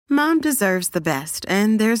Mom deserves the best,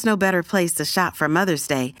 and there's no better place to shop for Mother's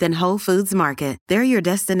Day than Whole Foods Market. They're your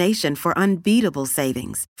destination for unbeatable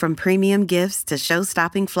savings, from premium gifts to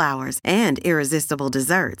show-stopping flowers and irresistible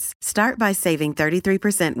desserts. Start by saving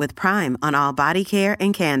 33% with Prime on all body care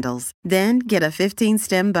and candles. Then get a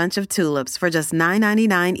 15-stem bunch of tulips for just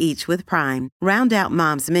 $9.99 each with Prime. Round out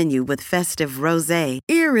Mom's menu with festive rosé,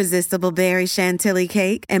 irresistible berry chantilly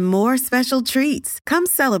cake, and more special treats. Come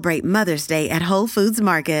celebrate Mother's Day at Whole Foods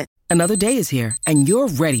Market. Another day is here, and you're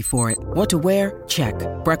ready for it. What to wear? Check.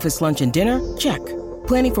 Breakfast, lunch, and dinner? Check.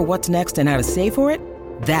 Planning for what's next and how to save for it?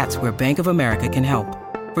 That's where Bank of America can help.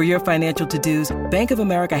 For your financial to-dos, Bank of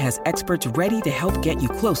America has experts ready to help get you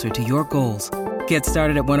closer to your goals. Get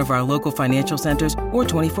started at one of our local financial centers or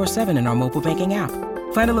 24/7 in our mobile banking app.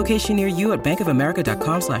 Find a location near you at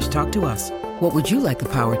bankofamerica.com/talktous. What would you like the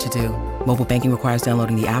power to do? Mobile banking requires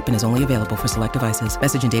downloading the app and is only available for select devices.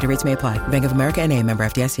 Message and data rates may apply. Bank of America N.A., member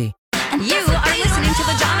FDIC. You are listening to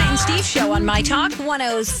the Donna and Steve Show on My Talk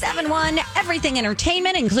 1071. Everything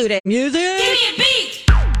entertainment included. Music. Give me a beat.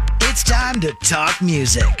 It's time to talk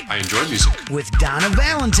music. I enjoy music. With Donna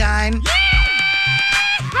Valentine.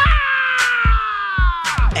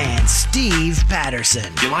 And Steve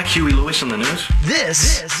Patterson. You like Huey Lewis on the news?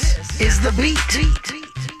 This is The Beat.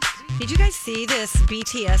 Did you guys see this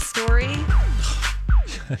BTS story?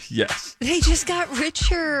 Yes. They just got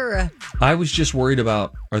richer. I was just worried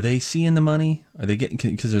about, are they seeing the money? Are they getting,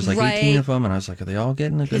 because there's like 18 of them, and I was like, are they all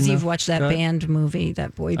getting a good enough Because you've watched that cut? band movie,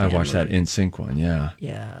 that boy band I watched movie. that NSYNC one, yeah.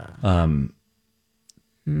 Yeah.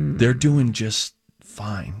 They're doing just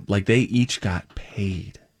fine. Like, they each got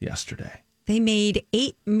paid yesterday. They made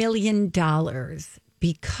 $8 million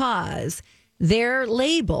because their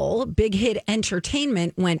label, Big Hit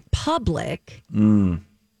Entertainment, went public.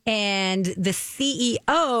 And the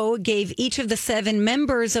CEO gave each of the 7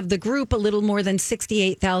 members of the group a little more than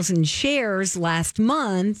 68,000 shares last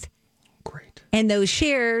month. Great. And those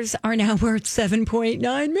shares are now worth $7.9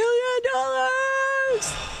 million.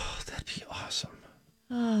 Oh, that'd be awesome.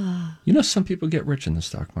 You know, some people get rich in the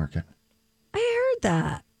stock market. I heard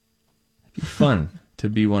that. It'd be fun to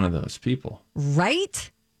be one of those people. Right?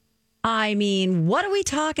 I mean, what are we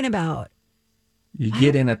talking about? You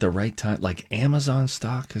get in at the right time. Like, Amazon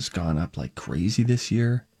stock has gone up like crazy this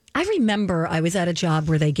year. I remember I was at a job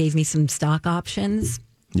where they gave me some stock options.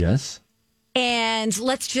 Yes. And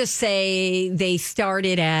let's just say they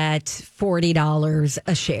started at $40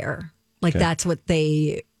 a share. Like, Okay. that's what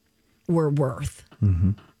they were worth.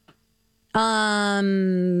 Mm-hmm.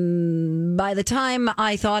 By the time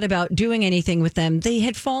I thought about doing anything with them, they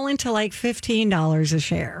had fallen to like $15 a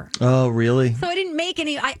share. Oh, really? So I didn't make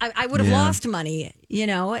any, I would have lost money, you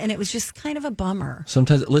know, and it was just kind of a bummer.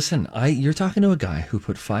 Sometimes, listen, you're talking to a guy who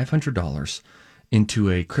put $500 into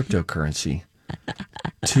a cryptocurrency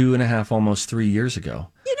 2.5, almost 3 years ago.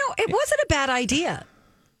 You know, it wasn't a bad idea.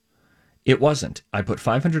 It wasn't. I put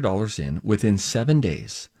 $500 in. Within 7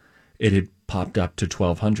 days, it had popped up to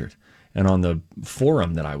 $1,200. And on the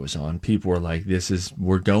forum that I was on, people were like,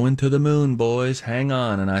 we're going to the moon, boys. Hang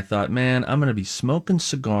on. And I thought, man, I'm going to be smoking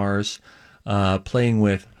cigars, playing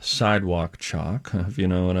with sidewalk chalk, if you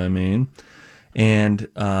know what I mean, and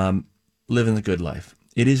living the good life.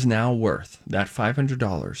 It is now worth, that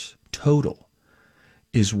 $500 total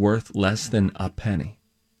is worth less than a penny.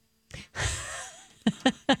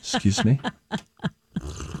 Excuse me?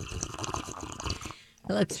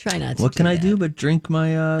 Let's try not to. What can I that. do but drink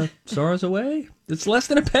my sorrows away? It's less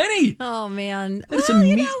than a penny. Oh man! It's Well,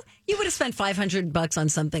 you know, you would have spent $500 on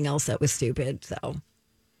something else that was stupid. So,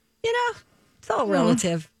 you know, it's all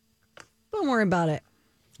relative. Don't worry about it.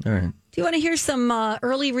 All right. Do you want to hear some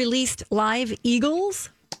early released live Eagles?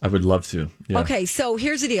 I would love to. Yeah. Okay, so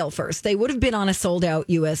here's the deal. First, they would have been on a sold out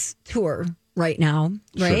U.S. tour right now,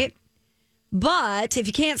 right? Sure. But if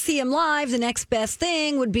you can't see them live, the next best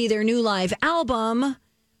thing would be their new live album,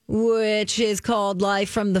 which is called Live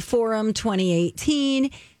from the Forum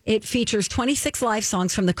 2018. It features 26 live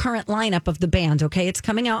songs from the current lineup of the band, okay? It's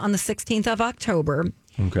coming out on the 16th of October.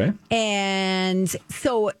 Okay. And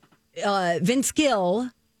so Vince Gill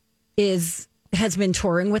has been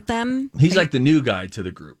touring with them. He's like the new guy to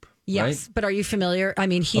the group, Yes, right? but are you familiar? I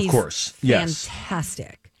mean, he's Of course. Yes.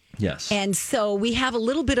 fantastic. Yes. And so we have a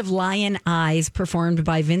little bit of Lion Eyes performed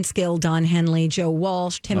by Vince Gill, Don Henley, Joe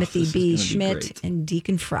Walsh, Timothy this is B. gonna be Schmidt, great. and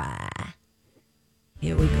Deacon Fry.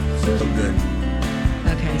 Here we go. So good.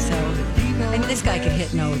 Okay, so, and this guy could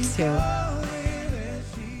hit notes too.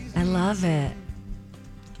 I love it.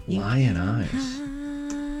 Lion Eyes.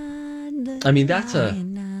 I mean, that's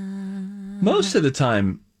most of the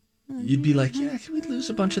time you'd be like, yeah, can we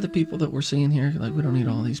lose a bunch of the people that we're seeing here? Like, we don't need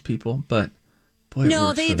all these people. But Boy, it No,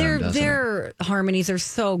 works for them, doesn't it? their harmonies are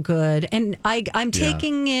so good, and I'm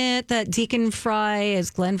taking it that Deacon Fry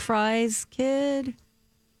is Glenn Fry's kid.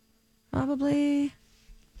 Probably.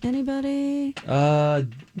 Anybody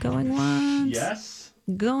going once? Yes.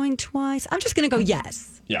 Going twice? I'm just going to go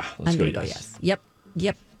yes. Yeah, I'm let's going to go yes. Yep.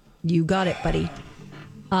 You got it, buddy.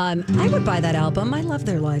 I would buy that album. I love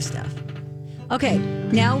their live stuff. Okay,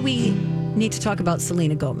 now we need to talk about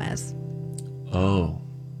Selena Gomez. Oh,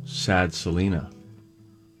 sad Selena.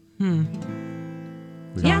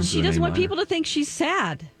 Yeah, she doesn't want people to think she's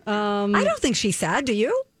sad. I don't think she's sad, do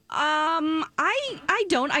you? I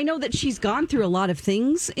don't. I know that she's gone through a lot of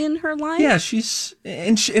things in her life. Yeah,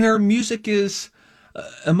 and her music is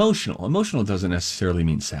emotional. Emotional doesn't necessarily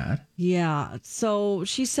mean sad. Yeah. So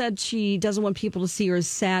she said she doesn't want people to see her as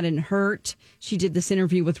sad and hurt. She did this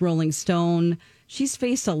interview with Rolling Stone. She's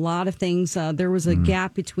faced a lot of things. There was a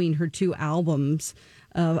gap between her two albums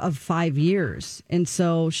of 5 years. And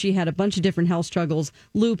so she had a bunch of different health struggles,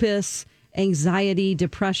 lupus, anxiety,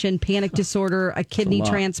 depression, panic disorder, a kidney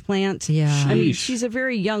transplant. Yeah. I mean, Sheesh. she's a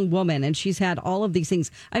very young woman and she's had all of these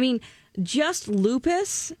things. I mean, just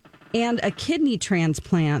lupus and a kidney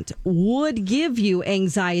transplant would give you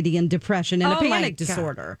anxiety and depression and a Oh, my panic God.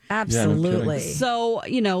 disorder. Absolutely. So,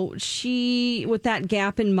 she, with that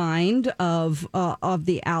gap in mind of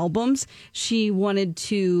the albums, she wanted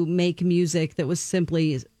to make music that was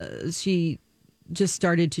simply, she just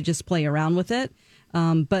started to just play around with it.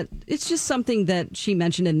 But it's just something that she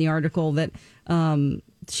mentioned in the article that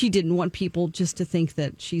she didn't want people just to think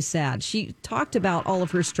that she's sad. She talked about all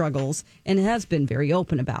of her struggles and has been very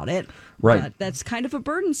open about it. Right. But that's kind of a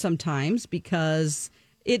burden sometimes because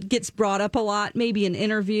it gets brought up a lot, maybe in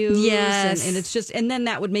interviews. Yes. And it's just, and then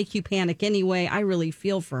that would make you panic anyway. I really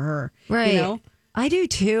feel for her. Right. You know? I do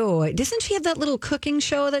too. Doesn't she have that little cooking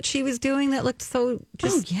show that she was doing that looked so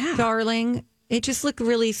just yeah. darling? It just looked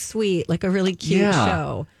really sweet, like a really cute Yeah.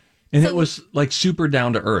 show. And So- it was like super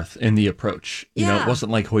down to earth in the approach. You know, Yeah. it wasn't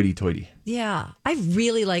like hoity-toity. Yeah. I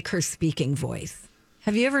really like her speaking voice.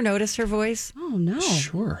 Have you ever noticed her voice? Oh, no.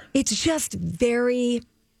 Sure. It's just very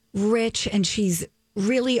rich and she's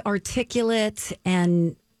really articulate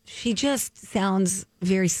and she just sounds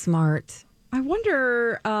very smart. I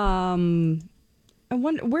wonder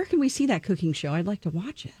where can we see that cooking show? I'd like to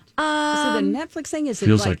watch it. Is it a Netflix thing? Is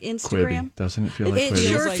Feels it like like Instagram? Quibi. Doesn't it feel like It Quibi?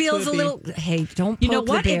 sure like feels a Quibi. little. Hey, don't poke You know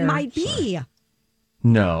the what? bear. It might be.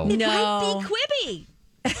 No. It No. might be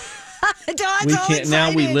Quibi. Dawn's We all can't. Now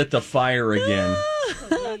we excited. lit the fire again.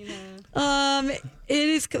 It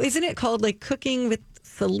is. Isn't it called like Cooking with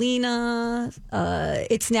Selena?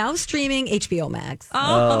 It's now streaming HBO Max.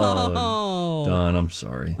 Oh. Don, I'm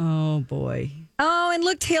sorry. Oh, boy. Oh, and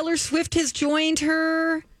look, Taylor Swift has joined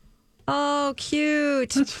her. Oh, cute.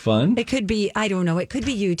 That's fun. It could be. I don't know. It could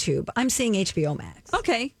be YouTube. I'm seeing HBO Max.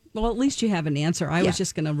 Okay. Well, at least you have an answer. I Yeah. was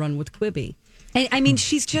just going to run with Quibi. And I mean,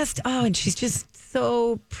 she's just. Oh, and she's just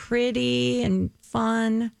so pretty and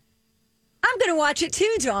fun. I'm going to watch it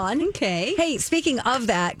too, Dawn. Okay. Hey, speaking of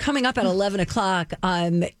that, coming up at 11 o'clock,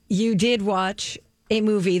 you did watch a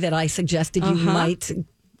movie that I suggested you might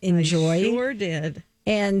enjoy. Sure did.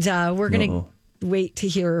 And we're going to wait to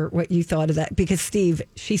hear what you thought of that because, Steve,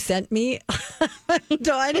 she sent me,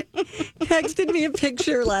 Dawn texted me a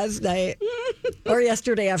picture last night or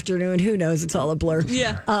yesterday afternoon. Who knows? It's all a blur.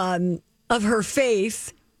 Yeah. Of her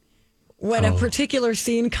face when a particular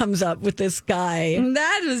scene comes up with this guy.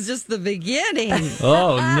 That was just the beginning.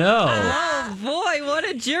 Oh no. Oh, boy. What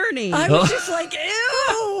a journey. I was just like,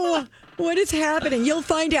 ew, what is happening? You'll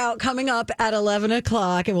find out coming up at 11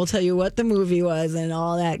 o'clock, and we'll tell you what the movie was and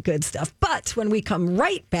all that good stuff. But when we come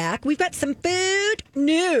right back, we've got some food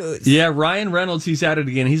news. Yeah, Ryan Reynolds, he's at it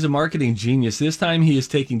again. He's a marketing genius. This time he is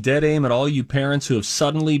taking dead aim at all you parents who have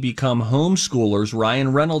suddenly become homeschoolers.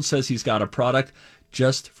 Ryan Reynolds says he's got a product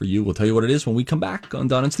just for you. We'll tell you what it is when we come back on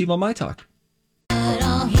Don and Steve on My Talk.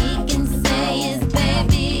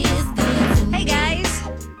 Hey, guys.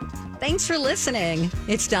 Thanks for listening.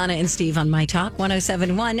 It's Donna and Steve on My Talk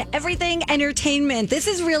 1071, Everything Entertainment. This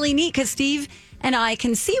is really neat because Steve and I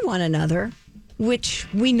can see one another, which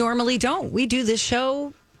we normally don't. We do this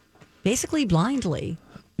show basically blindly.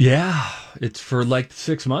 Yeah, it's for like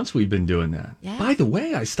 6 months we've been doing that. Yeah. By the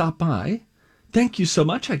way, I stopped by. Thank you so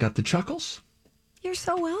much. I got the chuckles. You're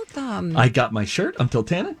so welcome. I got my shirt. I'm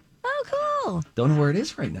Tiltanen. Oh, cool. Don't know where it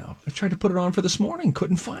is right now. I tried to put it on for this morning.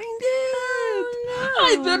 Couldn't find it. Oh, no.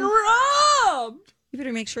 I've been robbed. You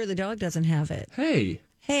better make sure the dog doesn't have it. Hey,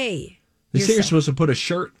 Hey. they say you're so- supposed to put a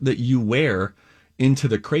shirt that you wear into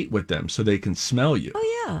the crate with them so they can smell you.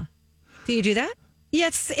 Oh, yeah. Do you do that? Yeah,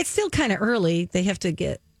 it's still kind of early. They have to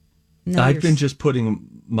get... No, I've been just putting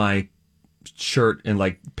my shirt and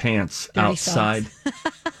like pants Dirty outside.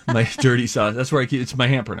 My dirty socks. That's where I keep. It's my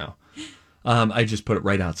hamper now. I just put it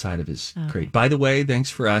right outside of his crate. By the way, thanks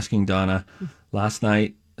for asking, Donna. Last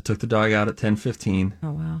night I took the dog out at 10:15.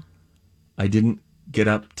 Oh wow! I didn't get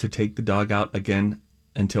up to take the dog out again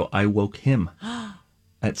until I woke him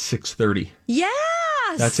at 6:30. Yes,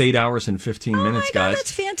 That's 8 hours and 15 minutes, my God, guys.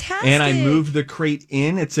 that's fantastic. And I moved the crate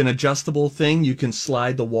in. It's an adjustable thing. You can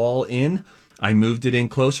slide the wall in. I moved it in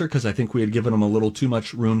closer because I think we had given him a little too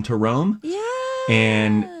much room to roam. Yeah.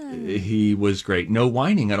 And he was great. No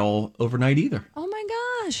whining at all overnight either. Oh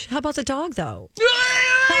my gosh! How about the dog though?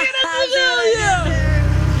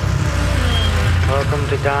 Welcome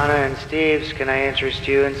to Donna and Steve's. Can I interest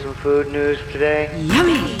you in some food news today?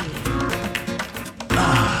 Yummy.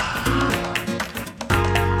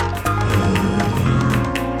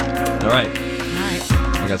 All right.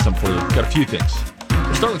 I got some for you. Got a few things.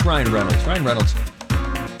 We'll start with Ryan Reynolds. Ryan Reynolds,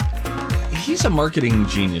 he's a marketing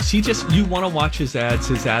genius. You want to watch his ads.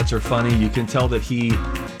 His ads are funny. You can tell that he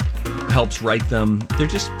helps write them. They're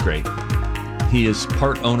just great. He is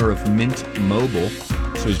part owner of Mint Mobile,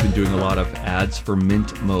 so he's been doing a lot of ads for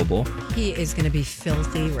Mint Mobile. He is going to be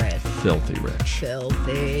filthy rich. Filthy rich.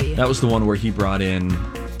 Filthy. That was the one where he brought in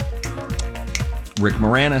Rick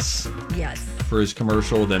Moranis Yes. for his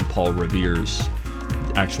commercial, then Paul Revere's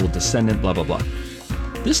actual descendant, blah, blah, blah.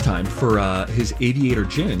 This time, for his Aviator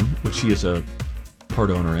Gin, which he is a part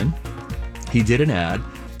owner in, he did an ad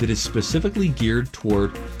that is specifically geared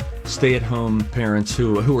toward stay-at-home parents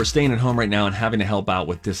who are staying at home right now and having to help out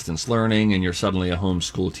with distance learning, and you're suddenly a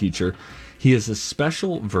homeschool teacher. He has a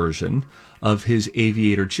special version of his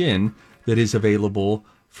Aviator Gin that is available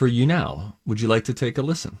for you now. Would you like to take a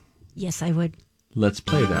listen? Yes, I would. Let's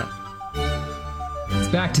play that. It's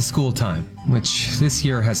back to school time, which this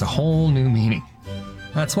year has a whole new meaning.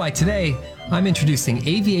 That's why today I'm introducing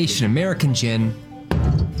Aviation American Gin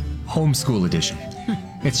Homeschool Edition.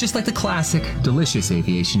 It's just like the classic, delicious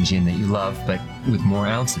aviation gin that you love, but with more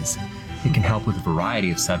ounces. It can help with a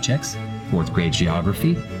variety of subjects, 4th grade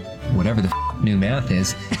geography, whatever the new math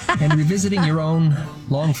is, and revisiting your own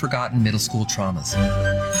long-forgotten middle school traumas.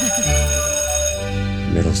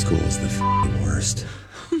 Middle school is the worst.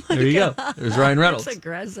 There you go. There's Ryan Reynolds. It's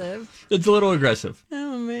aggressive. It's a little aggressive.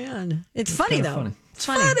 Oh man, it's funny kinda though. funny. It's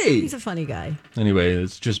funny. Funny. He's a funny guy. Anyway,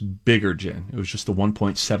 it's just bigger gin. It was just the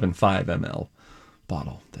 1.75 ml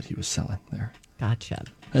bottle that he was selling there. Gotcha.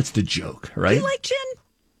 That's the joke, right? Do you like gin?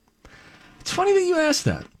 It's funny that you asked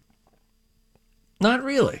that. Not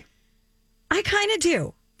really. I kind of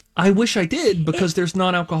do. I wish I did because there's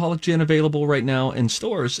non-alcoholic gin available right now in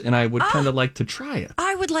stores, and I would kind of like to try it.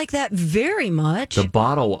 I would like that very much. The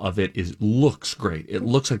bottle of it looks great. It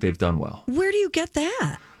looks like they've done well. Where do you get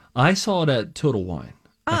that? I saw it at Total Wine.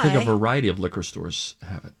 I think a variety of liquor stores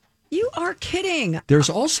have it. You are kidding. There's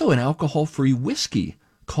also an alcohol-free whiskey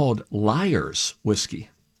called Lyres Whiskey.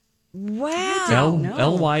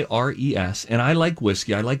 Wow. Lyres. And I like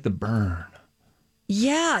whiskey. I like the burn.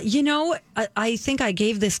 Yeah. You know, I think I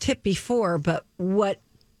gave this tip before, but what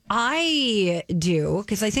I do,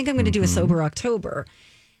 because I think I'm going to do a sober October.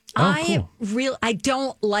 Oh, cool. I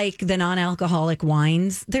don't like the non-alcoholic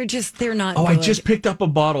wines. They're not Oh, good. I just picked up a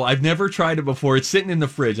bottle. I've never tried it before. It's sitting in the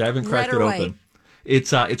fridge. I haven't cracked Red it or open. white?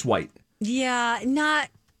 It's white. Yeah, not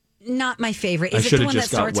my favorite. I Is it should the have one that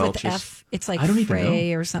just got starts with Welch's. F? It's like I don't even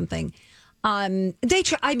Frey know. or something.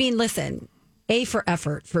 Listen, A for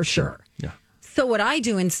effort for sure. Yeah. So what I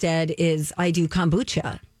do instead is I do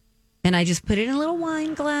kombucha, and I just put it in a little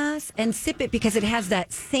wine glass and sip it because it has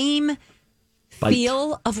that same Bite.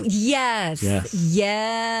 feel of yes.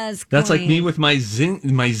 That's like Queen. me with my zing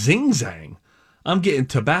zang. I'm getting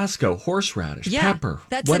Tabasco, horseradish, pepper,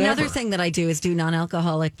 That's whatever. another thing that I do is do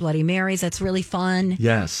non-alcoholic Bloody Marys. That's really fun.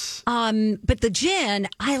 Yes. But the gin,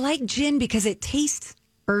 I like gin because it tastes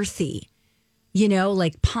earthy,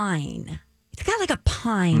 like pine. It's got like a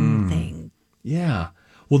pine thing. Yeah.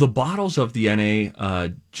 Well, the bottles of the NA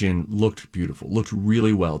gin looked beautiful, looked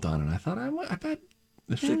really well done. And I thought, I bet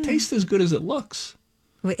if it tastes as good as it looks.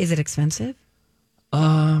 Wait, is it expensive?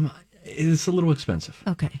 It's a little expensive.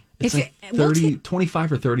 Okay. It's like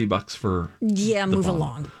 25 or $30 for move bottle.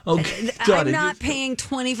 along. Okay. I'm not paying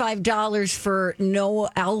 $25 for no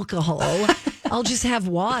alcohol. I'll just have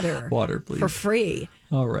water. Water, please. For free.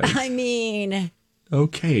 All right. I mean,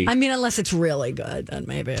 Okay. unless it's really good, then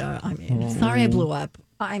maybe. Sorry I blew up.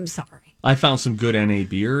 I'm sorry. I found some good NA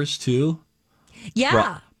beers, too.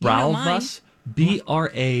 Yeah. you know mine. Bravus.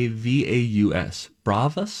 Bravus.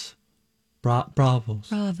 Bravus. Bravos.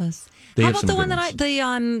 Bravos. They How have about some the good one that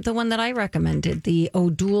ones. the one that I recommended, the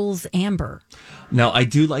O'Doul's Amber? Now, I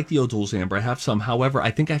do like the O'Doul's Amber. I have some. However, I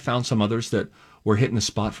think I found some others that were hitting the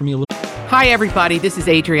spot for me a little. Hi, everybody. This is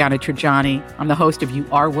Adriana Trajani. I'm the host of You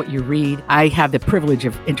Are What You Read. I have the privilege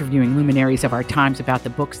of interviewing luminaries of our times about the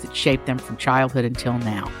books that shaped them from childhood until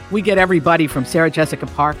now. We get everybody from Sarah Jessica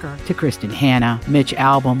Parker to Kristen Hanna, Mitch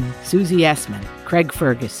Albom, Susie Essman, Craig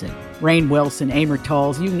Ferguson, Rainn Wilson, Amor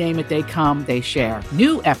Tolls, you name it, they come, they share.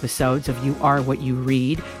 New episodes of You Are What You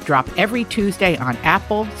Read drop every Tuesday on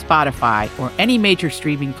Apple, Spotify, or any major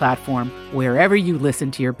streaming platform wherever you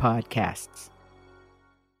listen to your podcasts.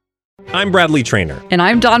 I'm Bradley Trainer. And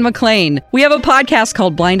I'm Don McClain. We have a podcast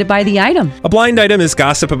called Blinded by the Item. A blind item is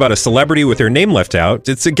gossip about a celebrity with their name left out.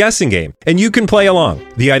 It's a guessing game, and you can play along.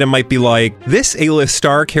 The item might be like, this A-list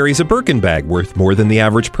star carries a Birkin bag worth more than the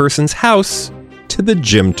average person's house to the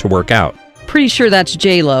gym to work out. Pretty sure that's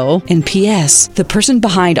J-Lo. And P.S. the person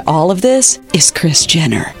behind all of this is Kris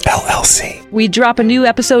Jenner, LLC. We drop a new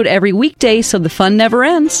episode every weekday so the fun never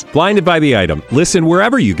ends. Blinded by the Item. Listen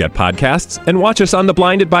wherever you get podcasts and watch us on the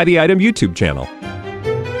Blinded by the Item YouTube channel.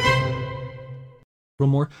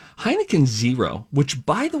 little more. Heineken Zero, which,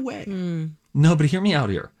 by the way, no, but hear me out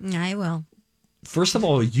here. I will. First of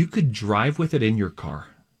all, you could drive with it in your car.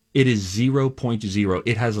 It is 0.0.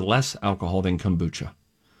 It has less alcohol than kombucha.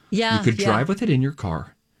 Yeah. You could drive with it in your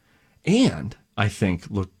car. And I think,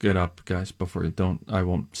 look it up, guys, before you don't, I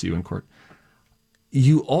won't see you in court.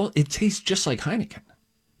 It tastes just like Heineken.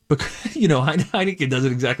 Because, Heineken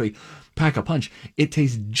doesn't exactly pack a punch. It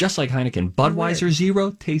tastes just like Heineken. Budweiser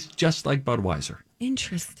Zero tastes just like Budweiser.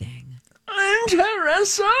 Interesting.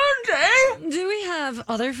 Interesting. Do we have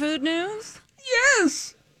other food news?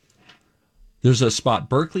 Yes. There's a spot,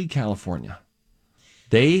 Berkeley, California.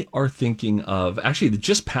 They are thinking of, actually, it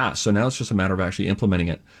just passed, so now it's just a matter of actually implementing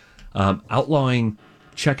it, outlawing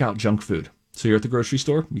checkout junk food. So you're at the grocery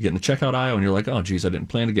store, you get in the checkout aisle, and you're like, oh, geez, I didn't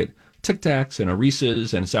plan to get Tic Tacs and a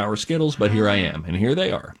Reese's and sour Skittles, but here I am, and here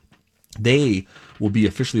they are. They will be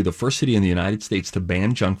officially the first city in the United States to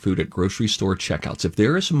ban junk food at grocery store checkouts. If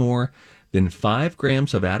there is more than 5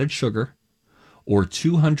 grams of added sugar or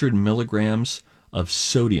 200 milligrams of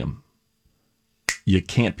sodium, you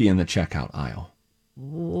can't be in the checkout aisle.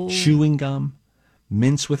 Ooh. Chewing gum,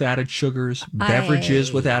 mints with added sugars,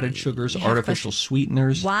 beverages with added sugars, artificial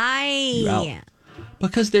sweeteners. Why?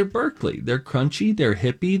 Because they're Berkeley. They're crunchy. They're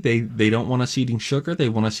hippie. They don't want us eating sugar. They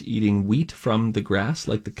want us eating wheat from the grass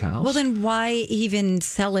like the cows. Well, then why even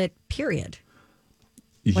sell it, period?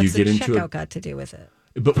 You What's get the into checkout got to do with it?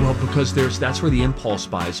 Because that's where the impulse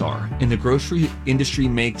buys are. And the grocery industry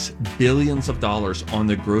makes billions of dollars on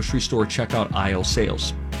the grocery store checkout aisle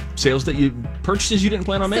sales. Sales that purchases you didn't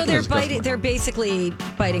plan on making. So they're basically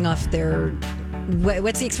biting off their,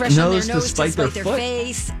 what's the expression? Nose their nose to spite their foot.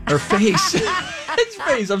 face. Or face. It's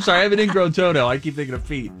face. I'm sorry. I have an ingrown toenail. I keep thinking of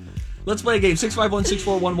feet. Let's play a game.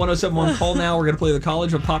 651-641-1071. Call now. We're going to play the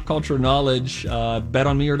College of Pop Culture Knowledge. Bet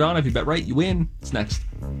on me or Donna. If you bet right, you win. It's next.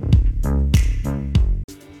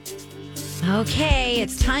 Okay,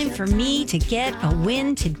 it's time for me to get a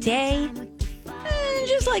win today.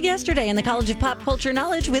 Just like yesterday in the College of Pop Culture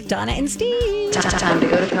Knowledge with Donna and Steve. Time to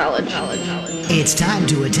go to college. It's time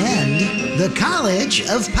to attend the College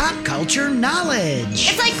of Pop Culture Knowledge.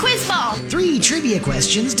 It's like quiz ball. 3 trivia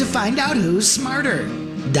questions to find out who's smarter.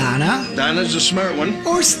 Donna? Donna's a smart one.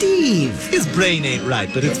 Or Steve? His brain ain't right,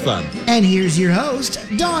 but it's fun. And here's your host,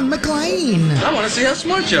 Don McClain. I want to see how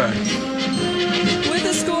smart you are. With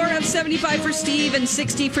a score of 75 for Steve and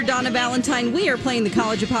 60 for Donna Valentine, we are playing the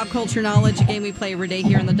College of Pop Culture Knowledge, a game we play every day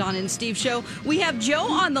here on the Donna and Steve Show. We have Joe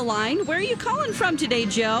on the line. Where are you calling from today,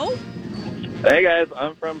 Joe? Hey, guys.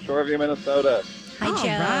 I'm from Shoreview, Minnesota. Hi, Joe.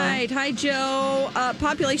 All right. Hi, Joe.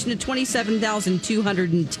 Population of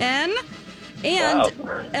 27,210. And,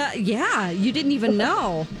 wow. Yeah, you didn't even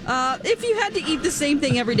know. If you had to eat the same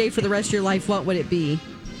thing every day for the rest of your life, what would it be?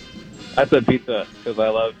 I said pizza because I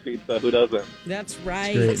love pizza. Who doesn't? That's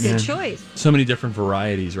right. Great, Good choice. So many different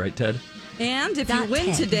varieties, right, Ted? And if you Not win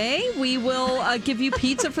Ted. today, we will give you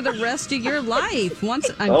pizza for the rest of your life. I'm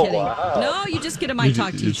Oh, kidding. wow. No, you just get a My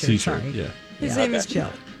Talk t-shirt. Sorry. Yeah. His name is Joe.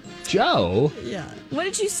 Joe? Yeah. What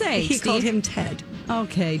did you say, He Steve? called him Ted.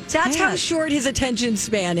 Okay. That's how Ted. short his attention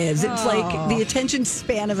span is. It's like the attention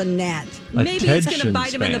span of a gnat. Maybe he's going to Attention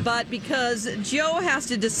bite him in the span. butt because Joe has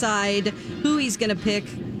to decide who he's going to pick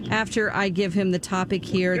after I give him the topic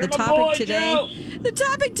here. The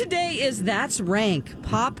topic today is That's Rank.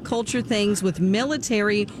 Pop culture things with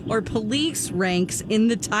military or police ranks in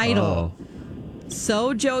the title. Oh.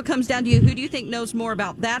 So, Joe, it comes down to you. Who do you think knows more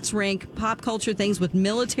about That's Rank, pop culture things with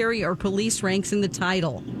military or police ranks in the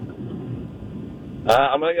title?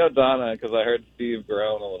 I'm going to go Donna because I heard Steve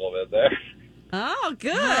groan a little bit there. Oh,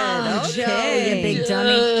 good. Oh, okay. Joe, you big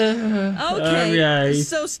dummy. Okay.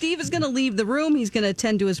 So Steve is going to leave the room. He's going to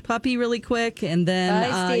tend to his puppy really quick, and then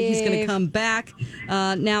Bye, he's going to Steve. come back.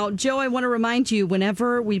 Now, Joe, I want to remind you,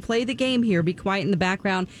 whenever we play the game here, be quiet in the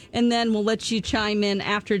background, and then we'll let you chime in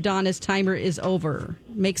after Donna's timer is over.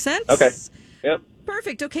 Make sense? Okay. Yep.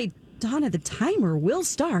 Perfect. Okay, Donna, the timer will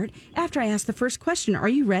start after I ask the first question. Are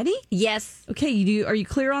you ready? Yes. Okay, are you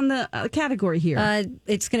clear on the category here?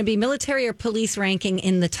 It's going to be military or police ranking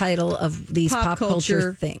in the title of these pop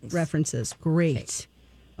culture things. References. Great.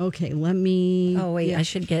 Okay, let me... Oh, wait, I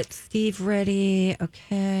should get Steve ready.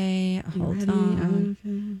 Okay, hold on.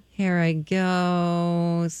 Okay. Here I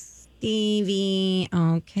go. Stevie.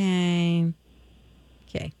 Okay.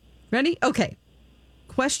 Ready? Okay.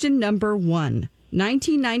 Question number 1.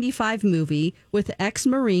 1995 movie with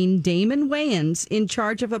ex-Marine Damon Wayans in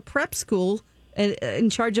charge of prep school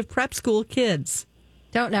kids.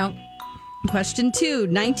 Don't know. Question 2.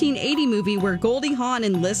 1980 movie where Goldie Hawn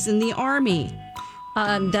enlists in the Army.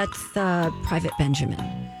 That's Private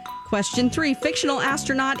Benjamin. Question 3. Fictional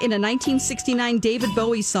astronaut in a 1969 David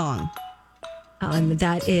Bowie song.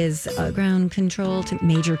 That is Ground Control to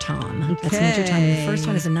Major Tom. That's Major Tom. The first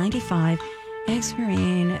one is a 95.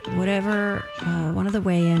 Ex-Marine, whatever, one of the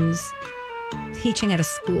Wayans, teaching at a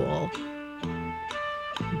school.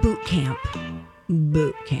 Boot camp.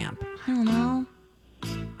 I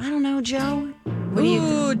don't know, Joe.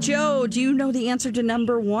 Joe, do you know the answer to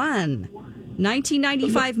number 1?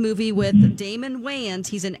 1995 movie with Damon Wayans.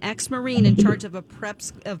 He's an ex-Marine in charge of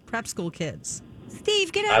prep school kids.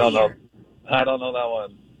 Steve, get out of here. I don't know that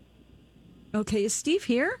one. Okay, is Steve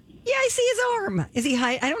here? Yeah, I see his arm. Is he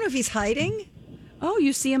hiding? I don't know if he's hiding. Oh,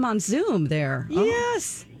 you see him on Zoom there.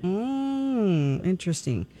 Yes.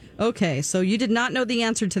 Interesting. Okay, so you did not know the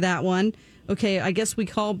answer to that one. Okay, I guess we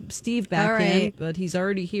call Steve back in, but he's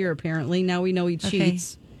already here apparently. Now we know he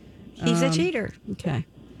cheats. Okay. He's a cheater. Okay.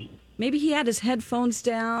 Maybe he had his headphones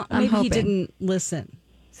down. I'm Maybe he hoping. didn't listen.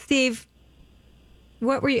 Steve,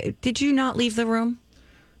 what were you? Did you not leave the room?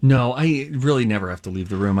 No, I really never have to leave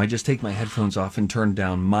the room. I just take my headphones off and turn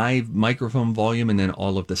down my microphone volume and then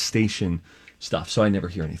all of the station stuff, so I never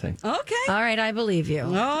hear anything. Okay. All right, I believe you.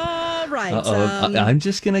 All right. I'm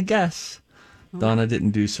just going to guess. Donna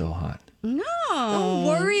didn't do so hot. No. Don't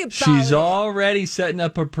worry about She's it. already setting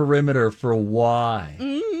up a perimeter for why.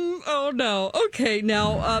 Oh, no. Okay,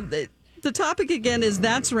 now, the topic again is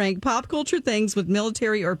That's Rank, pop culture things with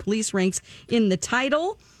military or police ranks in the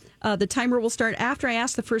title. The timer will start after I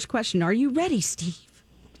ask the first question. Are you ready, Steve?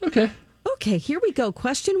 Okay. Okay, here we go.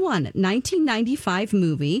 Question 1. 1995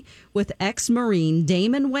 movie with ex-Marine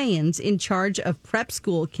Damon Wayans in charge of prep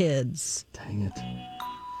school kids. Dang it.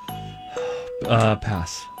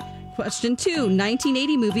 Pass. Question 2.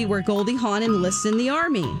 1980 movie where Goldie Hawn enlists in the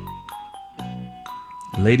Army.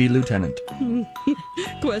 Lady Lieutenant.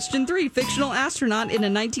 Question 3. Fictional astronaut in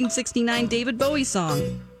a 1969 David Bowie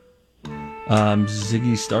song.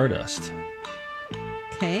 Ziggy Stardust.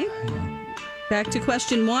 Okay. Back to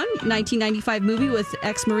question 1. 1995 movie with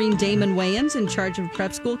ex-Marine Damon Wayans in charge of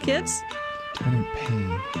prep school kids. Lieutenant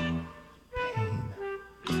Payne.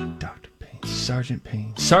 Dr. Payne. Sergeant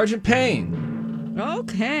Payne. Sergeant Payne!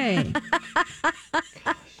 Okay.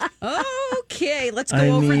 Okay, let's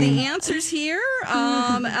go over the answers here.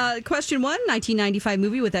 Question 1, 1995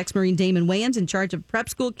 movie with ex-Marine Damon Wayans in charge of prep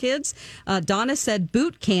school kids. Donna said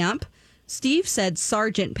boot camp. Steve said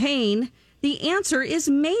Sergeant Payne. The answer is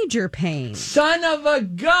Major Payne. Son of a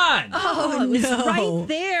gun! Oh, it was right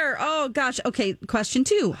there. Oh, gosh. Okay, question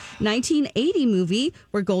 2. 1980 movie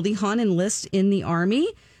where Goldie Hawn enlists in the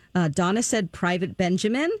Army. Donna said Private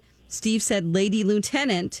Benjamin. Steve said Lady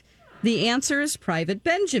Lieutenant. The answer is Private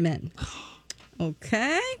Benjamin.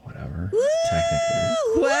 Okay. Whatever. Woo!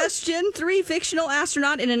 Technically. Question 3. Fictional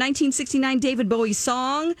astronaut in a 1969 David Bowie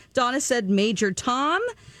song. Donna said Major Tom.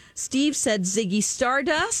 Steve said Ziggy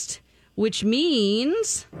Stardust, which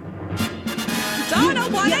means Donna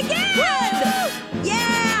won again! Woo!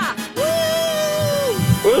 Yeah!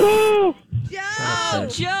 Woohoo! Oh,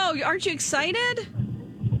 Joe, aren't you excited?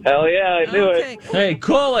 Hell yeah, I knew it. Hey,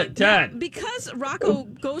 call it, Ted. Because Rocco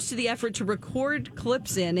goes to the effort to record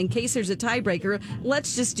clips in case there's a tiebreaker,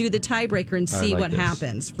 let's just do the tiebreaker and see what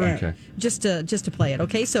happens. Okay. Just to play it,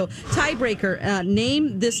 okay? So, tiebreaker,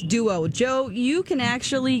 name this duo. Joe, you can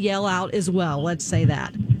actually yell out as well. Let's say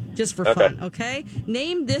that. Just for fun, okay?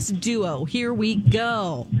 Name this duo. Here we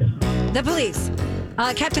go. The Police.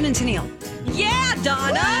 Captain and Tennille. Yeah,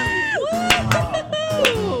 Donna!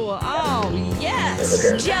 Woo! Oh,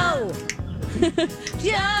 yes. Joe.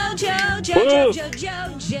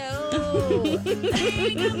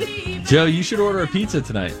 Joe, you should order a pizza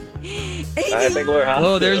tonight. I think we're hot.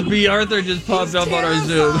 Oh, there's B. Arthur just popped up on our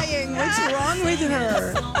Zoom. What's wrong with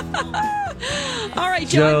her? All right,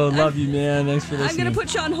 Joe. Joe, love you, man. Thanks for listening. I'm going to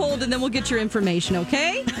put you on hold, and then we'll get your information,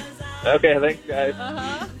 okay? Okay, thanks, guys.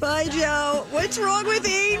 Bye, Joe. What's wrong with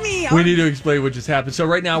Amy? We need to explain what just happened. So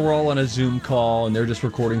right now we're all on a Zoom call, and they're just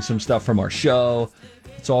recording some stuff from our show.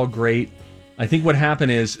 It's all great. I think what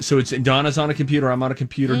happened is, so it's Donna's on a computer, I'm on a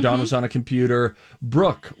computer, Don was on a computer,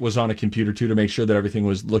 Brooke was on a computer too to make sure that everything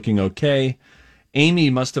was looking okay.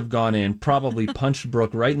 Amy must have gone in, probably punched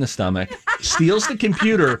Brooke right in the stomach, steals the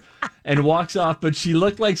computer, and walks off. But she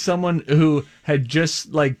looked like someone who had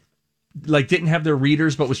just like didn't have their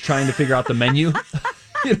readers, but was trying to figure out the menu.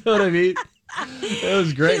 You know what I mean? It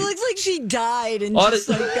was great. She looks like she died and just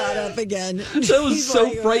got up again. That was so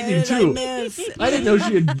frightening too. I didn't know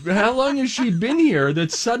she had. How long has she been here?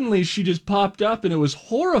 That suddenly she just popped up, and it was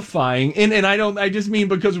horrifying. And I just mean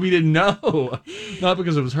because we didn't know, not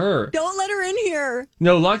because it was her. Don't let her in here.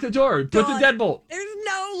 No, lock the door. Put the deadbolt. There's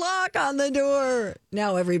no lock on the door.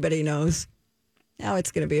 Now everybody knows. Now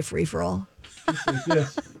it's going to be a free for all. Like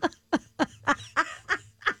this.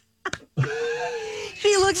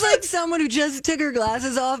 She looks like someone who just took her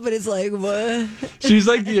glasses off, but it's like, what? She's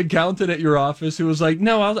like the accountant at your office who was like,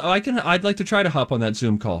 "No, I'd like to try to hop on that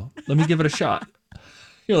Zoom call. Let me give it a shot."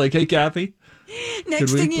 You're like, "Hey, Kathy."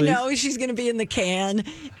 Next thing you know, she's going to be in the can.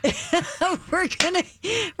 we're gonna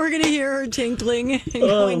hear her tinkling and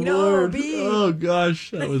going, "No, Lord. B." Oh gosh,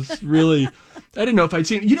 that was really. I didn't know if I'd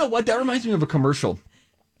seen. You know what? That reminds me of a commercial,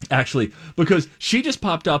 actually, because she just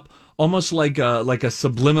popped up. Almost like a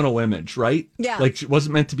subliminal image, right? Yeah. Like she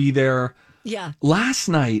wasn't meant to be there. Yeah. Last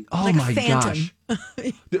night, oh my gosh.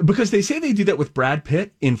 Because they say they do that with Brad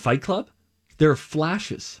Pitt in Fight Club. There are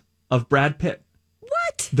flashes of Brad Pitt.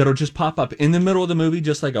 What? That'll just pop up in the middle of the movie,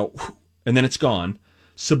 just like and then it's gone.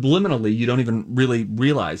 Subliminally, you don't even really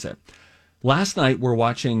realize it. Last night, we're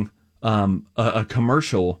watching a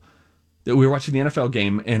commercial. We were watching the NFL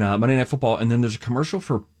game and Monday Night Football, and then there's a commercial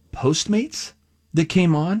for Postmates that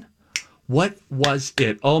came on. What was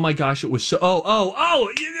it? Oh my gosh, it was so...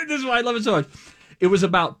 Oh, this is why I love it so much. It was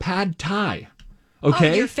about pad thai.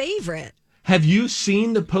 Okay? Oh, your favorite. Have you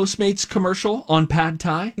seen the Postmates commercial on pad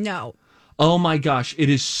thai? No. Oh my gosh, it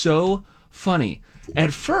is so funny.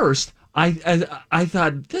 At first, I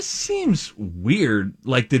thought, this seems weird.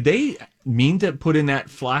 Like, did they mean to put in that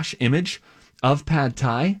flash image of pad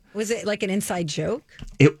thai? Was it like an inside joke?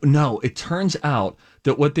 No, it turns out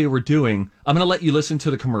that what they were doing, I'm going to let you listen to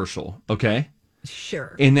the commercial, okay?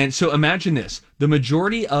 Sure. And then, so imagine this. The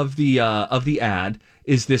majority of the ad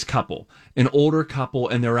is this couple, an older couple,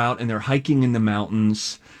 and they're out and they're hiking in the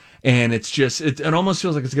mountains. And it's just, it almost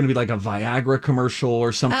feels like it's going to be like a Viagra commercial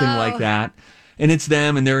or something like that. And it's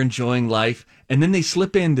them and they're enjoying life. And then they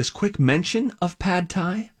slip in this quick mention of pad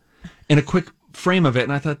thai and a quick frame of it.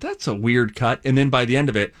 And I thought, that's a weird cut. And then by the end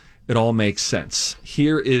of it, it all makes sense.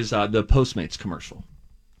 Here is the Postmates commercial.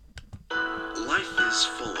 Life is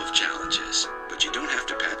full of challenges, but you don't have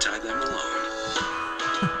to pad thai them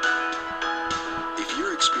alone. If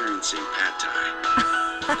you're experiencing pad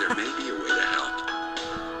thai, there may be a way to help.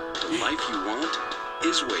 The life you want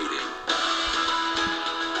is waiting.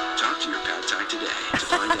 Talk to your pad thai today to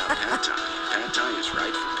find out pad thai. Pad thai is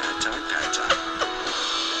right for pad thai, pad thai.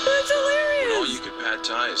 That's hilarious. When all you can pad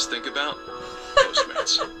thai is think about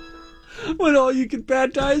Postmates. What all you can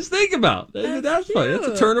pad thai is think about. That's funny. That's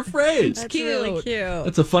a turn of phrase. That's really cute.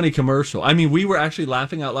 That's a funny commercial. I mean, we were actually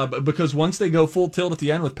laughing out loud because once they go full tilt at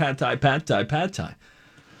the end with pad thai, pad thai, pad thai,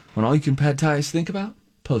 when all you can pad thai is think about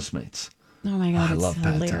Postmates. Oh my God, I it's love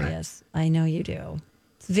pad hilarious. I know you do.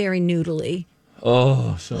 It's very noodly.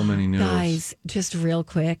 Oh, so many noodles. Guys, just real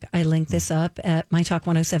quick, I linked this up at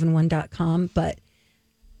mytalk1071.com, but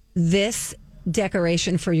this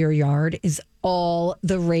decoration for your yard is all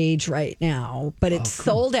the rage right now, but it's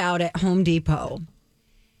sold out at Home Depot.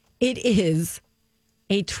 It is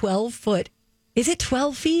a 12-foot, is it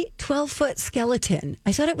 12 feet? 12-foot skeleton.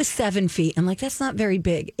 I thought it was 7 feet. I'm like, that's not very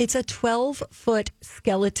big. It's a 12-foot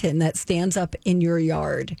skeleton that stands up in your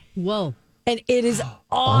yard. Whoa. And it is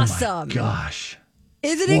awesome. Oh my gosh.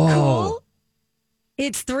 Isn't it cool?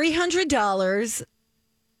 It's $300.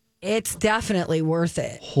 It's definitely worth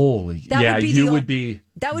it. Holy. That would be you would be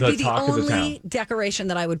That would be the only decoration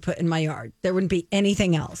that I would put in my yard. There wouldn't be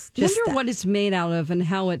anything else. I wonder what it's made out of and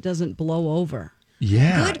how it doesn't blow over.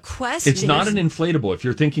 Yeah. Good question. It's not an inflatable. If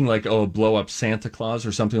you're thinking like, oh, blow up Santa Claus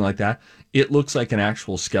or something like that, it looks like an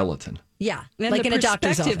actual skeleton. Yeah, and like the in a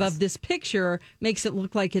doctor's perspective office. of this picture makes it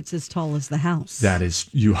look like it's as tall as the house. That is,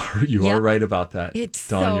 you are right about that. It's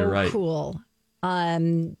Dawn, so you're right. cool.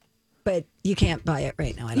 But you can't buy it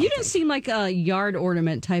right now. I don't You didn't seem like a yard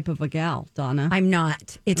ornament type of a gal, Donna. I'm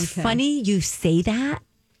not. It's funny you say that.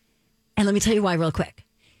 And let me tell you why real quick.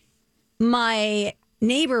 My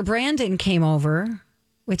neighbor Brandon came over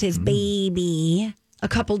with his baby a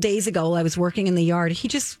couple days ago. I was working in the yard. He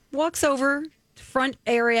just walks over front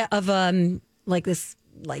area of like this,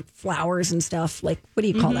 like flowers and stuff. Like, what do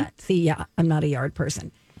you call that? See, yeah, I'm not a yard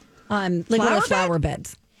person. Like one of the flower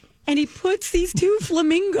beds. And he puts these 2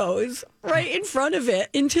 flamingos right in front of it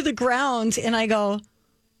into the ground. And I go,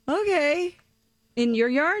 okay. In your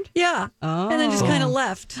yard? Yeah. Oh. And then just kind of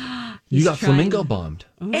left. You got flamingo bombed.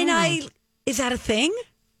 And is that a thing?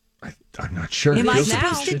 I'm not sure. Am I Feels like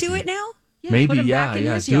supposed it to do should it be. now? Maybe, put 'em yeah, back in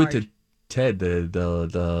yeah. his Do yard. it to Ted,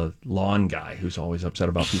 the lawn guy who's always upset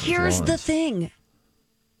about people's Here's lawns. the thing.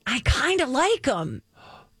 I kind of like them.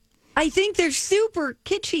 I think they're super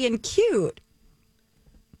kitschy and cute.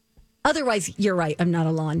 Otherwise, you're right. I'm not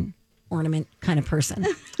a lawn ornament kind of person.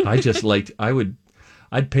 I just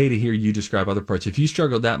I'd pay to hear you describe other parts. If you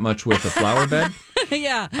struggled that much with a flower bed,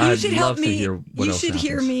 yeah, I'd should love help to me. hear what You else should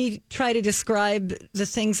hear happens. me try to describe the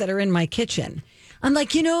things that are in my kitchen. I'm like,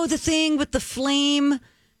 the thing with the flame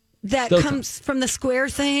that comes from the square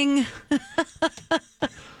thing,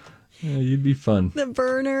 Yeah, you'd be fun. the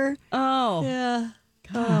burner. Oh, Yeah.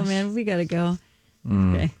 Oh man, we gotta go.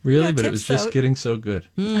 okay. Really, Yeah, but it tips was just out. getting so good.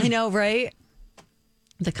 I know, right?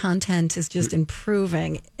 The content is just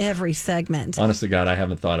improving every segment. Honest to God, I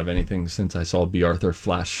haven't thought of anything since I saw B. Arthur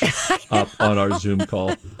flash up on our Zoom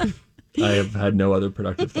call. I have had no other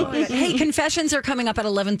productive thoughts. Hey, confessions are coming up at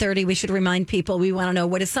 11:30. We should remind people. We want to know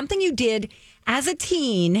what is something you did as a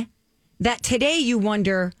teen that today you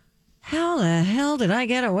wonder, how the hell did I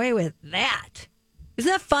get away with that? Isn't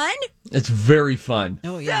that fun? It's very fun.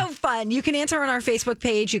 Oh, yeah. So fun. You can answer on our Facebook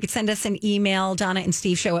page. You could send us an email, Donna and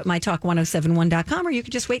Steve Show at mytalk1071.com, or you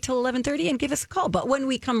could just wait till 11:30 and give us a call. But when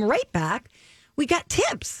we come right back, we got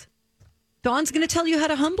tips. Dawn's going to tell you how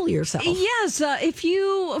to humble yourself. Yes, if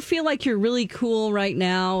you feel like you're really cool right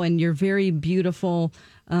now and you're very beautiful,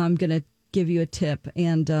 I'm going to give you a tip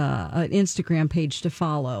and an Instagram page to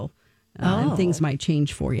follow. And things might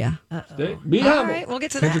change for you. Be All humble. right, we'll get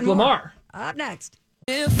to Kendrick that. and more. Lamar. Up next.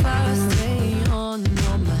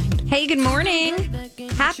 Hey, good morning.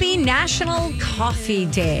 Happy National Coffee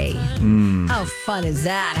Day. How fun is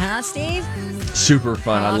that, huh, Steve? Super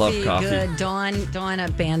fun. I love coffee. Good. Dawn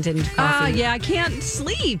abandoned coffee. Yeah, I can't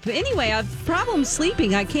sleep. Anyway, I have problems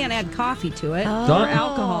sleeping. I can't add coffee to it or Dawn-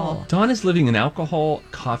 alcohol. Dawn is living an alcohol,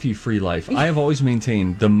 coffee-free life. I have always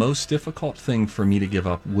maintained the most difficult thing for me to give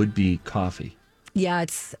up would be coffee. Yeah,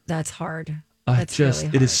 that's hard. That's really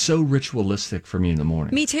hard. It is so ritualistic for me in the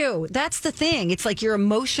morning. Me too. That's the thing. It's like you're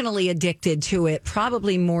emotionally addicted to it,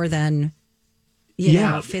 probably more than you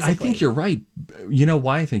know, physically. I think you're right. You know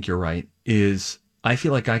why I think you're right is I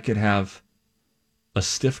feel like I could have a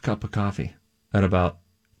stiff cup of coffee at about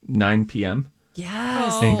 9 p.m.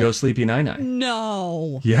 Yes. and go sleepy night-night.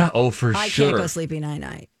 No. Yeah, for I sure. can't go sleepy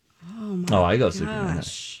night-night. Oh, I go sleepy night-night.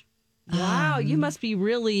 Gosh. Wow, you must be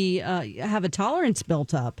really have a tolerance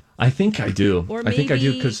built up. I think I do. Or I think I do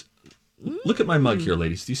maybe- because look at my mug here,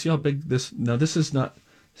 ladies. Do you see how big this? No, this is not.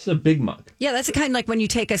 This is a big mug. Yeah, that's the kind like when you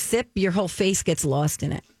take a sip, your whole face gets lost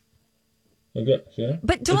in it. Okay, see?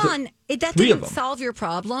 But Dawn, that three of didn't them. solve your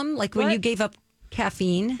problem. Like when What? you gave up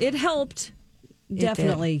caffeine. It helped. did.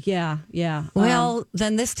 Definitely. Yeah. Yeah. Well,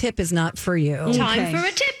 then this tip is not for you. Time for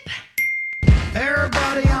a tip.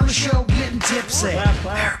 Everybody on the show getting tipsy.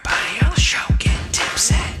 Everybody on the show getting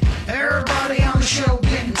tipsy. Everybody on the show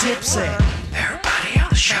getting tipsy. Everybody on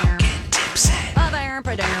the show getting tipsy.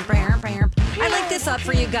 I like this up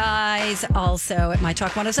for you guys also at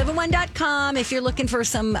mytalk1071.com. If you're looking for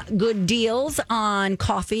some good deals on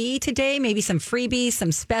coffee today, maybe some freebies,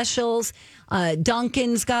 some specials.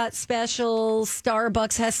 Dunkin's got specials.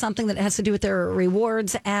 Starbucks has something that has to do with their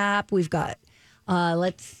rewards app. We've got,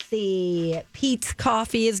 let's see, Pete's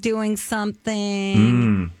Coffee is doing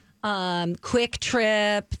something. Quick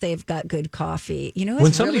Trip, they've got good coffee. You know When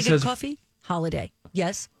what's somebody really good says- coffee? Holiday.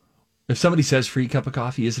 Yes. If somebody says free cup of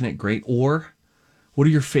coffee, isn't it great? Or what are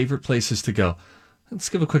your favorite places to go? Let's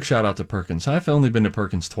give a quick shout out to Perkins. I've only been to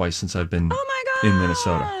Perkins twice since I've been in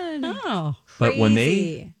Minnesota. Oh. But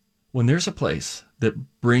Crazy. when there's a place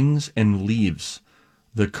that brings and leaves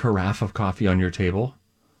the carafe of coffee on your table,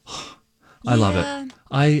 I love it.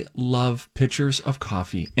 I love pictures of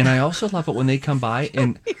coffee. And I also love it when they come by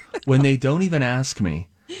and when they don't even ask me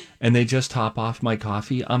and they just top off my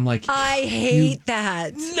coffee. I'm like, I hate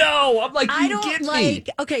that. No, I'm like, I don't like,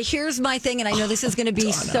 okay, here's my thing. And I know this is going to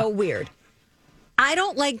be so weird. I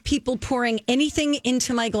don't like people pouring anything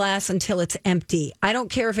into my glass until it's empty. I don't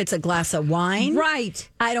care if it's a glass of wine. Right.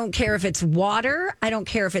 I don't care if it's water. I don't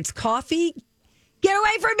care if it's coffee. Get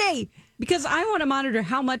away from me. Because I want to monitor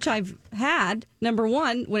how much I've had, number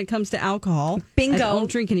one, when it comes to alcohol. Bingo. I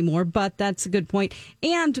don't drink anymore, but that's a good point.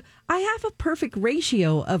 And I have a perfect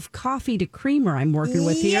ratio of coffee to creamer I'm working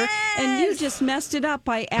with here. And you just messed it up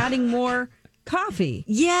by adding more coffee.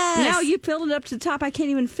 Yes. Now you filled it up to the top. I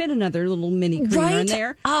can't even fit another little mini creamer in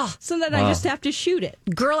there. Oh. So that I just have to shoot it.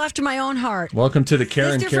 Girl after my own heart. Welcome to the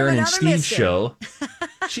Karen and Steve show.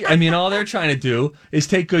 All they're trying to do is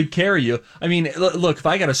take good care of you. I mean, look, if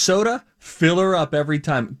I got a soda, fill her up every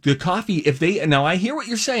time. The coffee, now I hear what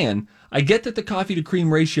you're saying. I get that the coffee to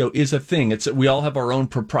cream ratio is a thing. We all have our own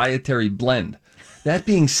proprietary blend. That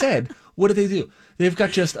being said, what do? They've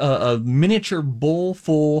got just a miniature bowl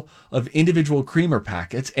full of individual creamer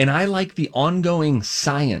packets, and I like the ongoing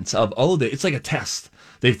science of, it's like a test.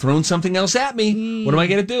 They've thrown something else at me. What am I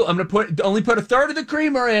going to do? I'm going to only put a third of the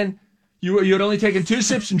creamer in. You had only taken 2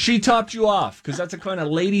 sips, and she topped you off, because that's the kind of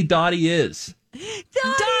lady Dottie is.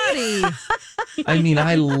 Dottie! I mean,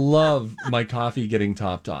 I love my coffee getting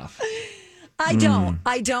topped off. I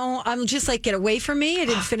don't. I'm just like, get away from me. I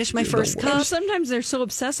didn't finish my first cup. And sometimes they're so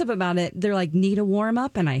obsessive about it. They're like, need a warm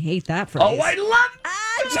up, and I hate that phrase. Oh, I love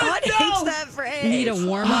John hates that phrase. Need a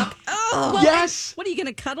warm up. Well, yes. What are you going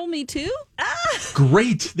to cuddle me too?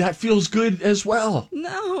 Great. That feels good as well.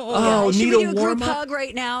 No. Oh, should need we do a a warm group up? hug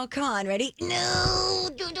right now? Come on, ready? No.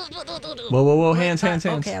 Whoa. Hands.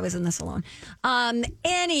 Okay, I was in this alone.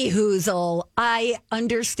 Any hoozle, I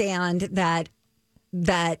understand that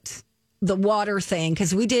the water thing,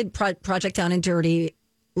 because we did Project Down and Dirty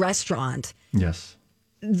restaurant. Yes.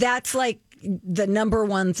 That's like the number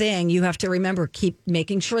one thing you have to remember. Keep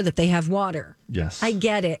making sure that they have water. Yes. I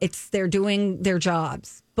get it. They're doing their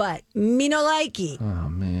jobs. But me no likey. Oh,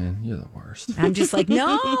 man. You're the worst. I'm just like,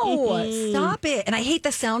 no, stop it. And I hate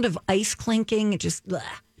the sound of ice clinking. It just, bleh.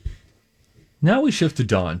 Now we shift to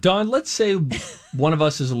Dawn. Dawn, let's say one of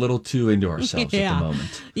us is a little too into ourselves at the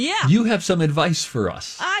moment. Yeah. You have some advice for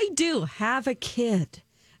us. I do. Have a kid.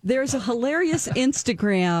 There's a hilarious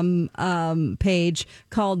Instagram page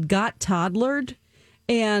called Got Toddlered,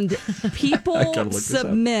 and people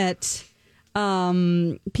submit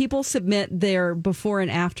their before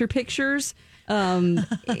and after pictures.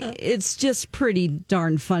 It's just pretty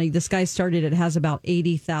darn funny. This guy started, it has about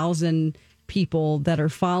 80,000 people that are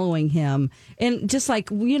following him, and just like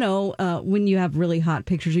when you have really hot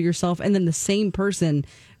pictures of yourself and then the same person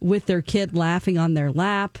with their kid laughing on their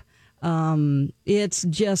lap, it's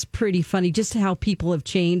just pretty funny just how people have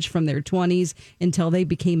changed from their 20s until they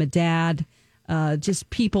became a dad. Just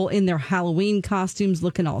people in their Halloween costumes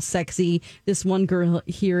looking all sexy. This one girl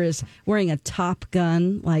here is wearing a Top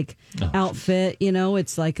Gun outfit.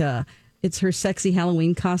 It's like it's her sexy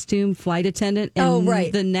Halloween costume, flight attendant. And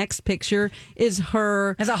the next picture is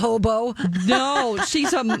her as a hobo. No,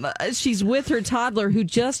 she's with her toddler who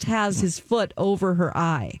just has his foot over her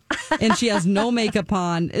eye, and she has no makeup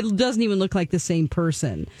on. It doesn't even look like the same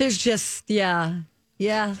person. There's just things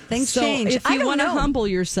change. If you want to humble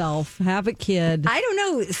yourself, have a kid. I don't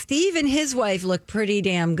know. Steve and his wife look pretty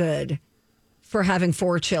damn good for having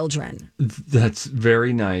 4 children. That's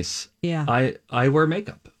very nice. Yeah, I wear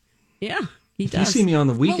makeup. Yeah, he does. You see me on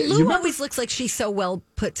the weekend. Well, Lou always looks like she's so well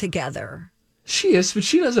put together. She is, but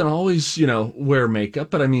she doesn't always, wear makeup.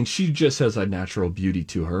 But I mean, she just has a natural beauty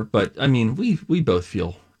to her. But I mean, we both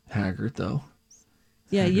feel haggard, though.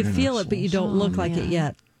 Yeah, you feel it, but you don't look like it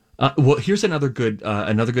yet. Well, here's another good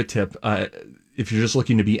tip. If you're just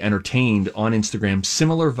looking to be entertained on Instagram,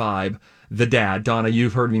 similar vibe. The Dad. Donna,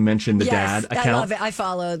 you've heard me mention the Dad account. I love it. I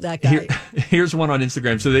follow that guy. Here's one on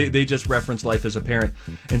Instagram. So they just reference life as a parent.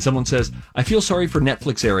 And someone says, I feel sorry for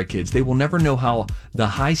Netflix era kids. They will never know how the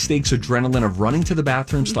high stakes adrenaline of running to the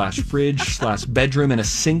bathroom /fridge /bedroom in a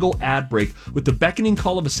single ad break with the beckoning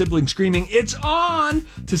call of a sibling screaming, "It's on!"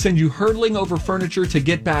 to send you hurtling over furniture to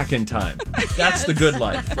get back in time. That's the good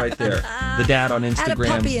life right there. The Dad on Instagram. Add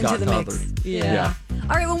a puppy into the mix. Yeah.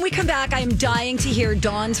 All right, when we come back, I'm dying to hear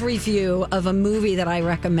Dawn's review of a movie that I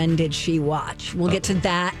recommended she watch. We'll get to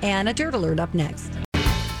that and a Dirt Alert up next.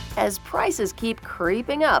 As prices keep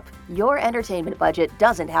creeping up, your entertainment budget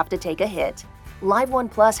doesn't have to take a hit. Live One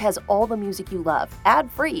Plus has all the music you love,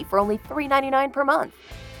 ad-free for only $3.99 per month.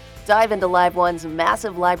 Dive into Live One's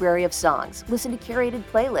massive library of songs, listen to curated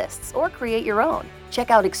playlists, or create your own.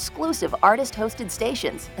 Check out exclusive artist-hosted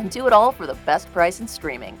stations and do it all for the best price in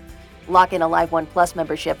streaming. Lock in a Live One Plus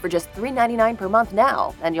membership for just $3.99 per month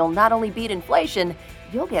now, and you'll not only beat inflation,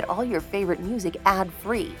 you'll get all your favorite music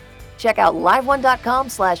ad-free. Check out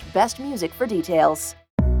liveone.com/bestmusic for details.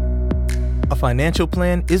 A financial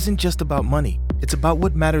plan isn't just about money. It's about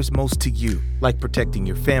what matters most to you, like protecting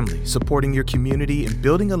your family, supporting your community, and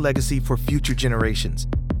building a legacy for future generations.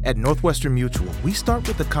 At Northwestern Mutual, we start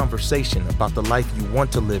with a conversation about the life you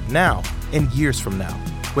want to live now and years from now.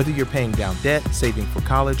 Whether you're paying down debt, saving for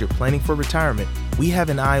college, or planning for retirement, we have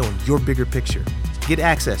an eye on your bigger picture. Get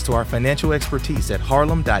access to our financial expertise at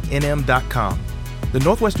harlem.nm.com. The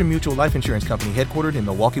Northwestern Mutual Life Insurance Company, headquartered in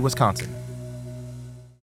Milwaukee, Wisconsin.